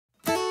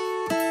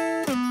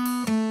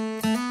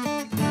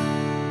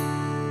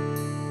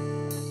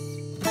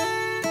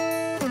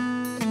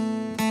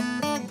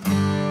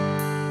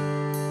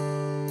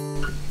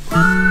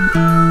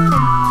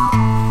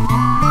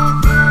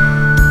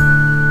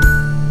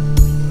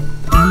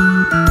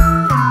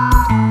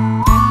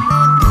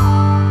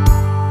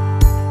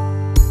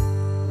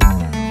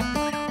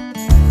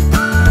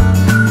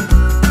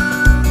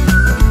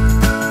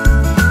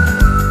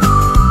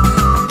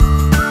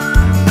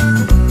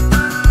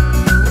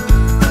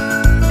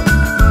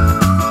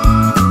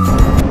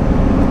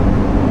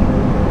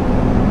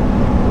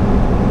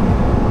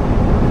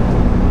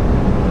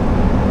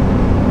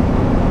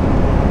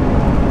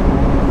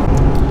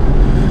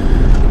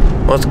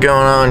What's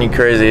going on, you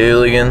crazy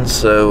hooligans?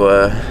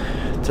 So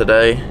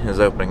today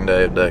is opening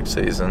day of duck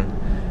season,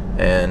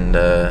 and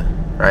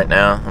right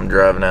now I'm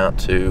driving out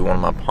to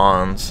one of my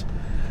ponds.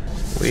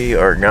 We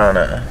are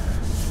gonna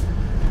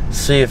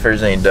see if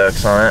there's any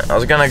ducks on it. I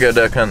was gonna go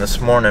duck hunting this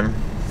morning.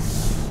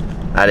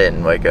 I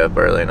didn't wake up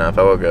early enough.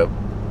 I woke up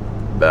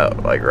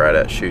about like right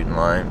at shooting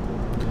light,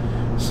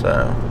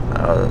 so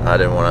I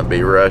didn't want to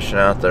be rushing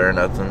out there or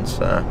nothing.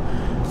 So,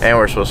 and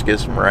we're supposed to get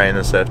some rain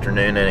this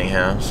afternoon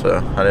anyhow, so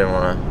I didn't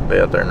want to be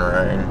out there in the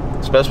rain.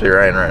 It's supposed to be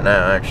raining right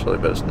now actually,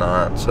 but it's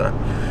not. So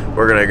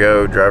we're gonna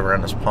go drive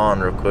around this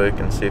pond real quick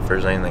and see if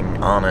there's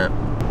anything on it.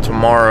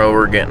 Tomorrow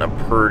we're getting a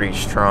pretty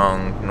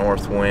strong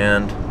north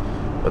wind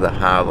with a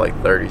high of like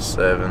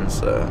 37,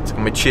 so it's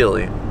gonna be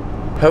chilly.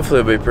 Hopefully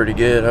it'll be pretty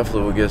good.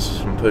 Hopefully we'll get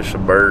some push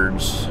of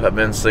birds. I've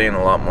been seeing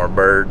a lot more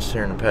birds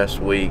here in the past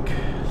week,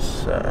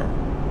 so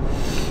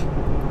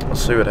we'll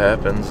see what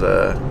happens.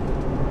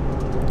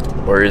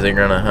 We're either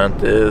gonna hunt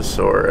this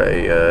or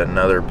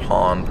another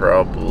pond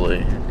probably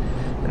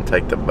and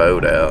take the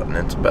boat out, and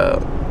it's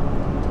about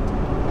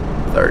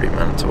 30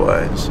 minutes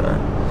away. So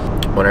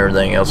when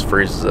everything else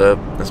freezes up,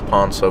 this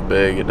pond's so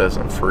big it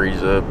doesn't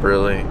freeze up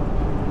really.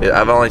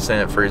 I've only seen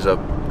it freeze up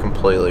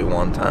completely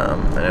one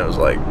time, and it was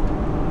like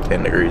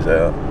 10 degrees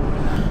out.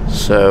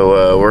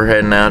 So we're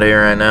heading out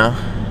here right now,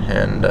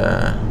 and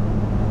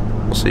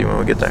we'll see you when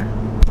we get there.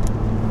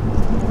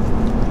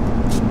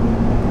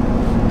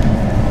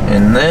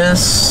 And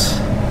this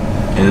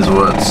is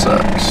what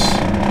sucks.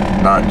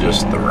 Not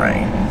just the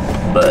rain,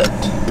 but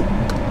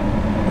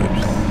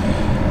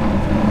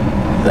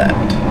that.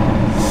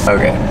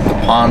 Okay, the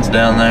pond's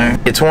down there.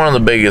 It's one of the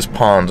biggest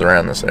ponds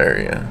around this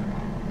area,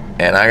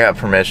 and I got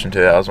permission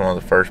to it. I was one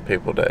of the first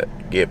people to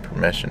get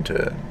permission to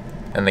it.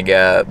 And the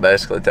guy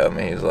basically told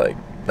me, he's like,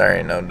 there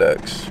ain't no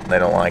ducks. They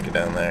don't like it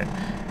down there.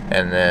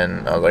 And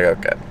then I was like,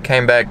 okay.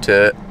 Came back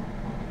to it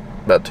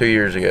about 2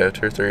 or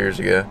 3 years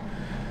ago.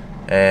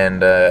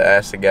 And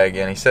asked the guy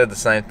again. He said the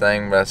same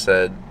thing, but I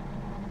said,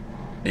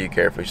 do you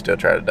care if we still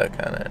try to duck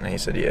hunt it? And he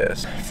said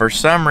yes. For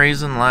some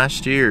reason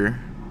last year,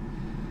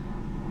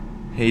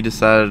 he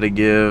decided to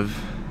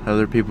give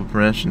other people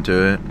permission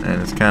to it,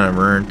 and it's kind of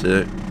ruined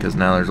it because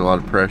now there's a lot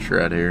of pressure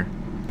out here.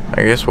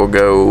 I guess we'll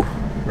go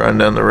run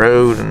down the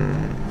road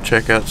and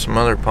check out some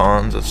other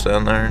ponds that's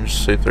down there and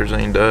just see if there's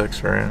any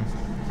ducks around.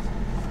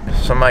 If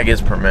somebody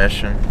gets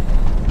permission,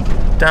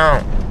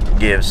 don't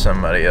give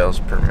somebody else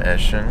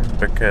permission,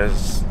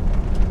 because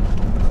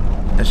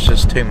it's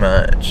just too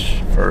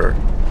much for,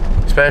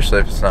 especially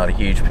if it's not a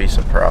huge piece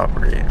of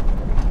property,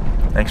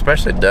 and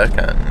especially duck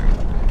hunting,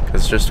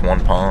 because it's just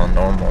one pond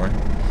normally.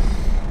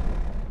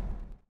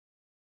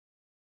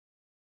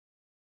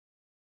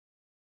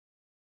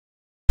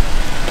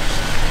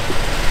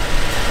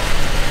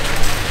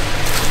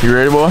 You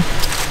ready, boy?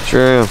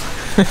 Sure am.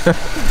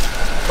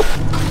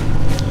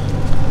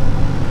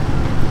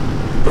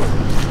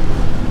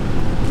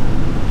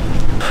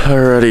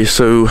 Alrighty,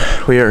 so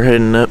we are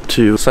heading up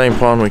to the same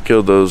pond we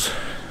killed those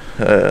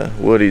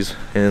woodies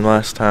in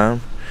last time.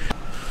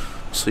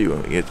 We'll see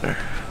when we get there.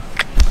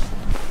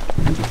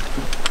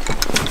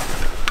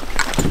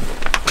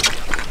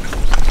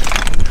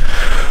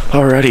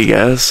 Alrighty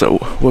guys, so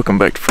welcome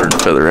back to Fur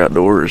and Feather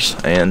Outdoors,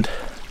 and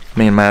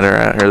me and Matt are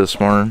out here this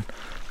morning.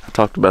 I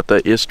talked about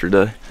that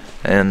yesterday,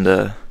 and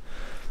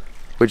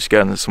we just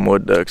got into some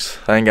wood ducks.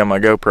 I ain't got my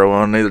GoPro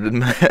on, neither did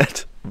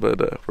Matt,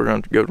 but we're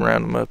going to go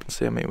round them up and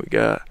see how many we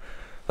got.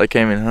 They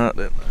came in hot,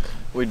 didn't they?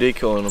 We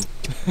decoying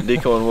them,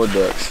 decoying wood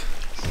ducks.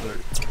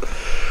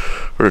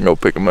 We're gonna go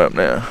pick them up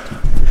now.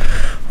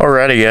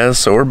 Alrighty guys,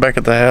 so we're back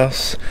at the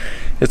house.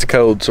 It's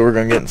cold, so we're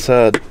gonna get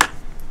inside.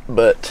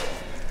 But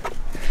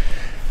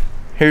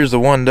here's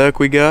the one duck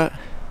we got,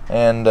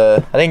 and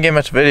I didn't get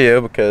much video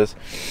because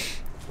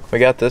we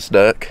got this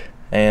duck,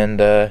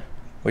 and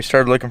we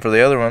started looking for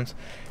the other ones,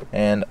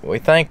 and we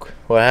think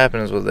what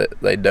happened was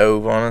that they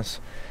dove on us,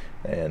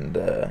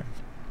 and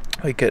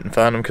we couldn't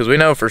find them, because we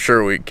know for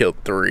sure we killed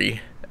 3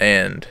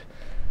 and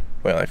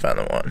we only found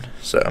the 1.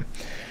 So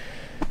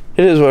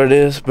it is what it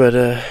is, but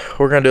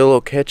we're gonna do a little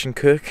catch and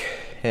cook,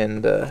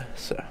 and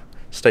so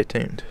stay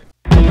tuned.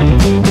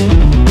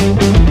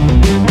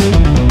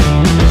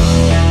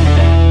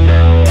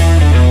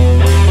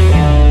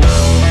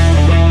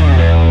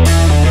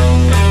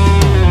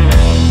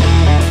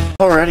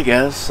 Alrighty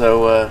guys,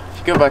 so if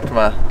you go back to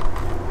my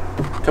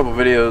couple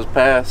videos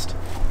past,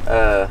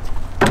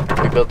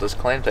 we built this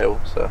clam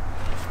table, so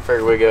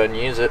figured we'd go ahead and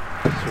use it.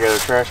 So we got a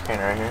trash can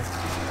right here.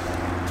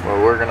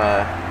 Well, we're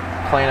gonna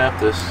clean up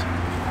this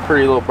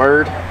pretty little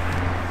bird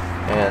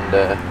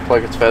and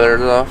pluck its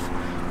feathers off.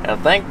 And I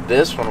think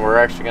this one we're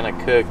actually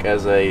gonna cook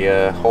as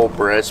a whole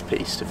breast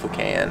piece if we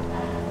can,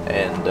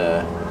 and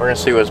we're gonna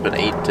see what it's been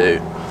eaten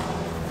too.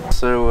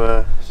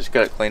 So just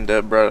got it cleaned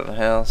up, brought it in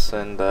the house,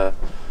 and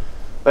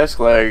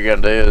basically all you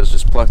gotta do is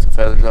just pluck the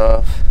feathers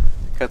off,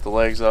 cut the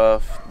legs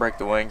off, break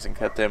the wings and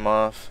cut them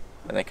off,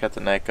 and then cut the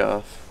neck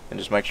off, and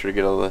just make sure to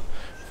get all the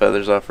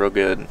feathers off real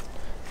good, and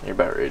you're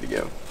about ready to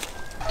go.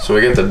 So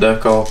we got the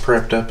duck all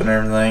prepped up and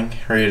everything,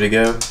 ready to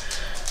go.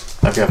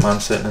 I've got mine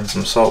sitting in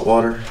some salt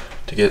water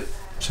to get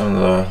some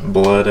of the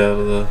blood out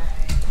of the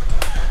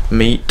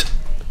meat.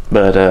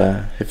 But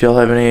if y'all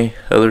have any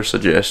other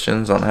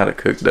suggestions on how to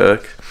cook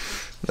duck,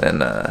 then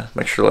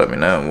make sure to let me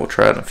know and we'll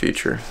try it in the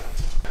future.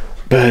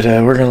 But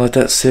we're gonna let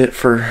that sit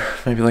for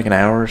maybe like an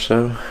hour or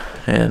so,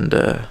 and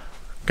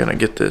gonna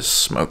get this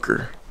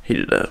smoker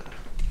heated up.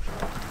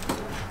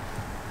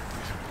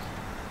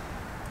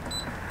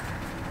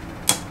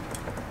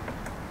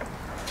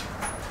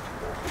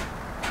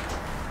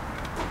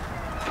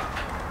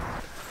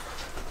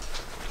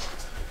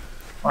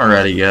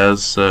 Alrighty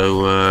guys,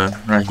 so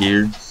right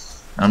here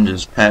I'm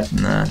just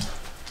patting the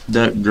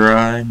duck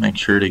dry, make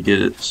sure to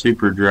get it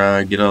super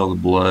dry, get all the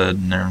blood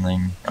and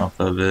everything off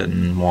of it,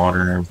 and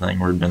water and everything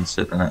where it's been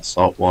sitting in that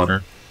salt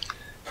water.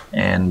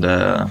 And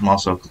I'm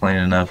also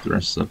cleaning up the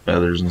rest of the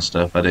feathers and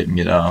stuff I didn't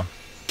get off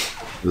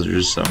because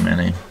there's just so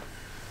many.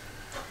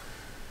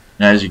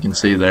 And as you can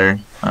see there,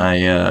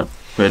 I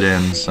put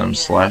in some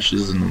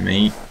slashes in the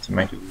meat to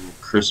make it a little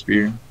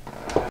crispier,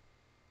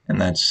 and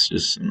that's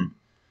just some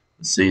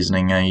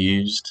seasoning I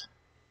used.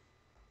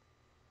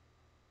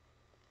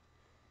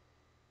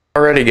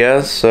 Alrighty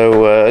guys,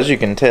 so as you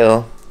can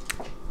tell,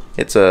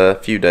 it's a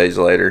few days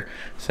later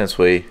since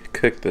we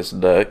cooked this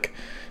duck,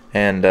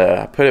 and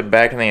I put it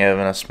back in the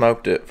oven. I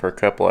smoked it for a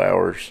couple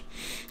hours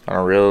on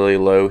a really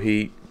low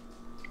heat,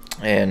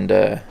 and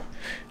it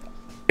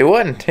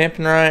wasn't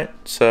temping right,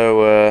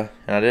 so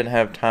and I didn't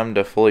have time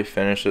to fully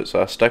finish it,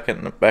 so I stuck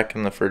it back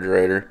in the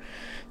refrigerator.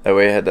 That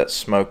way it had that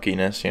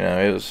smokiness, you know,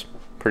 it was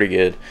pretty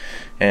good.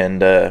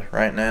 And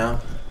right now,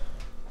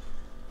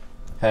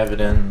 have it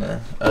in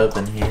the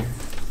oven here.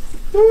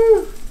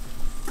 Woo!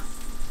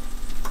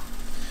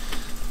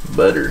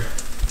 Butter.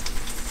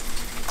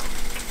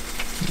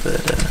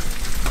 But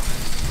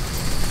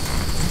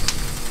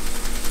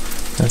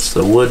that's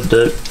the wood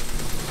duck.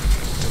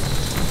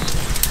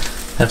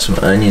 Have some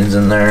onions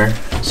in there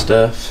and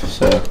stuff.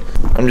 So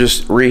I'm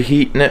just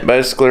reheating it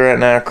basically right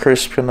now,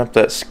 crisping up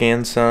that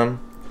skin some,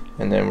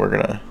 and then we're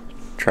gonna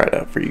try it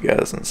out for you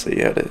guys and see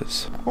how it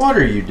is. What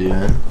are you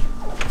doing?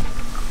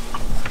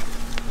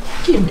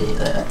 Give me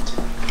that.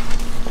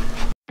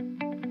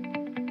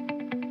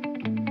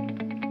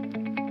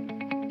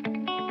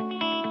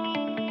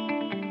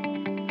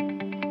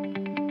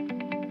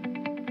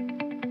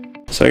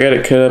 So I got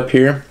it cut up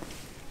here.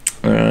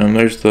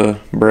 There's the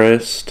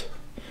breast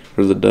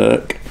for the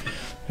duck.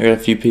 I got a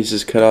few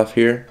pieces cut off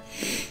here,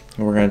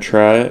 and we're gonna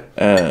try it.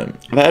 I've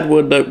had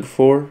wood duck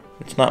before.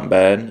 It's not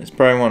bad. It's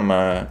probably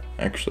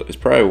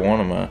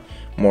one of my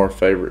more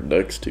favorite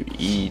ducks to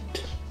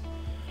eat.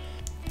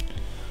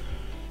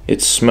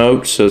 It's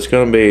smoked, so it's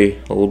gonna be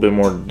a little bit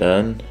more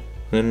done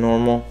than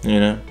normal, you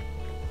know.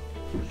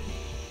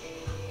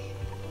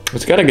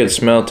 It's got a good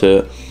smell to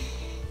it.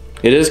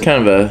 It is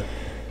kind of a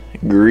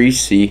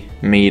greasy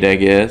meat, I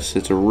guess.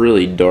 It's a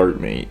really dark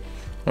meat.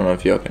 I don't know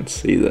if y'all can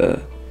see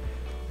that,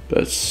 but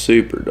it's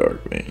super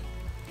dark meat.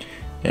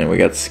 And we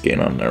got the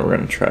skin on there. We're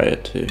gonna try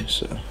it too.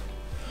 So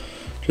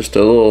just a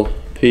little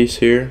piece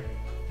here.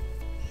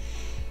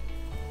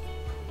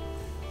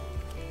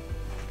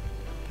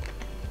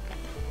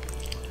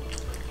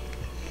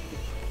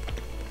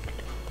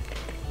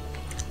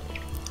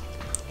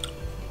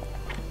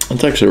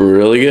 It's actually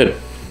really good.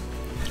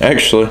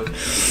 Actually,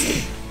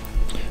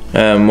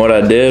 what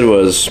I did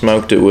was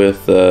smoked it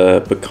with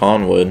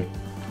pecan wood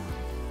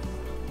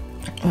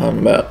on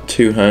about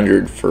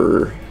 200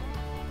 for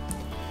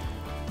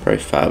probably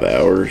 5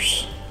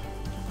 hours.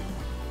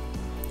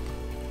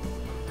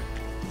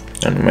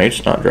 And the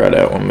meat's not dried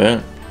out one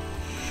bit.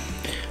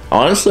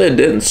 Honestly, it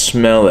didn't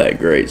smell that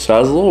great, so I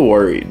was a little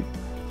worried.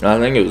 I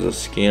think it was the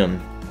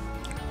skin.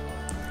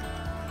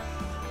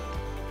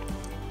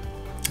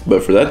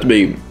 But for that to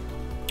be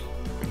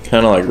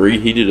kind of like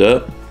reheated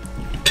up,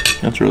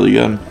 that's really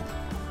good.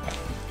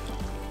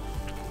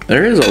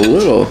 There is a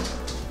little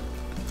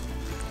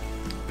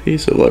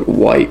piece of like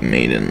white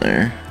meat in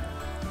there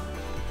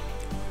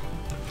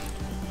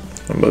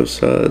on both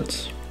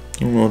sides. I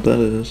don't know what that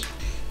is.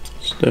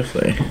 It's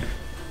definitely a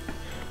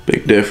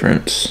big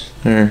difference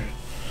there.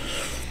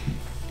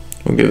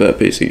 We'll give that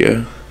piece a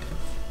go.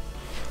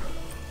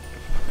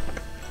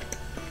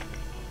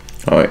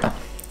 Oh yeah.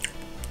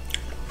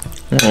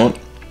 Well,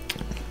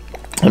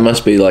 it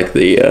must be like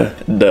the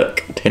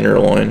duck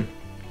tenderloin.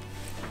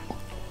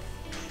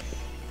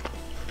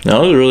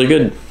 No, it was really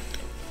good.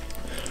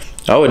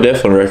 I would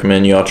definitely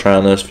recommend y'all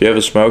trying this. If you have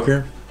a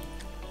smoker,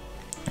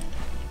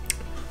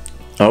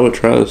 I would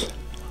try this.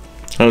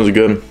 That was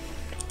good.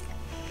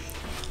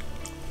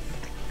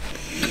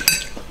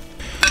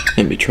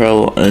 Maybe try a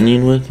little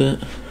onion with it.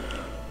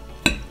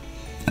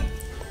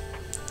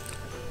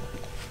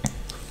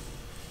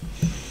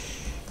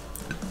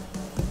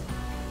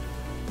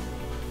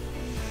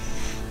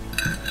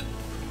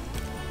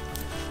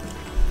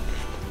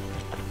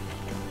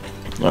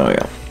 Oh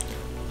yeah.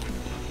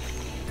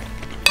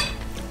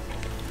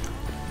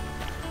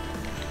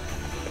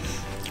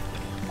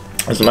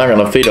 It's not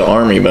gonna feed an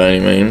army by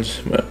any means,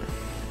 but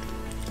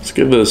let's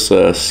give this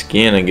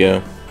skin a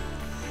go.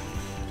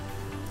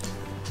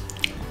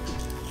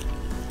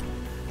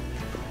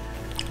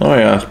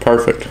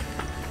 perfect.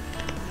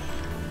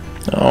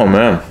 Oh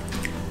man,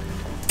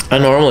 I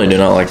normally do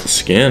not like the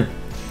skin.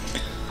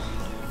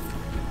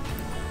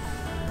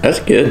 That's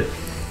good.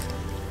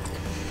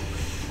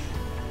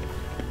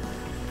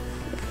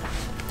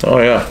 Oh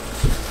yeah,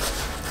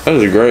 that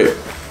is great.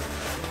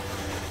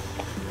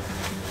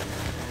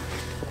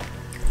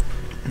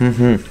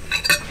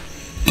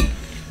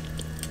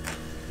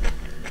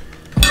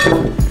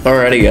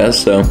 Alrighty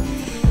guys, so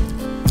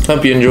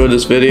hope you enjoyed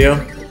this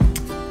video.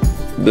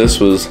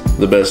 This was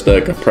the best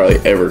duck I've probably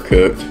ever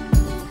cooked.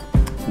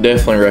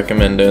 Definitely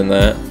recommend doing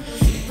that.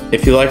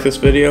 If you like this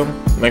video,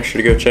 make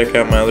sure to go check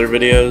out my other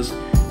videos,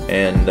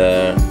 and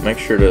make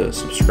sure to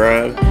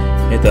subscribe,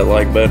 hit that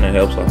like button. It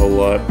helps a whole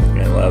lot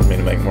and it allows me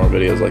to make more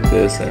videos like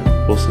this, and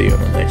we'll see you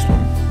on the next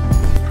one.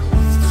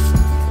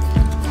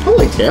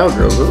 Holy cow,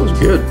 girls, that was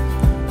good.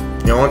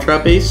 Y'all want to try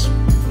a piece?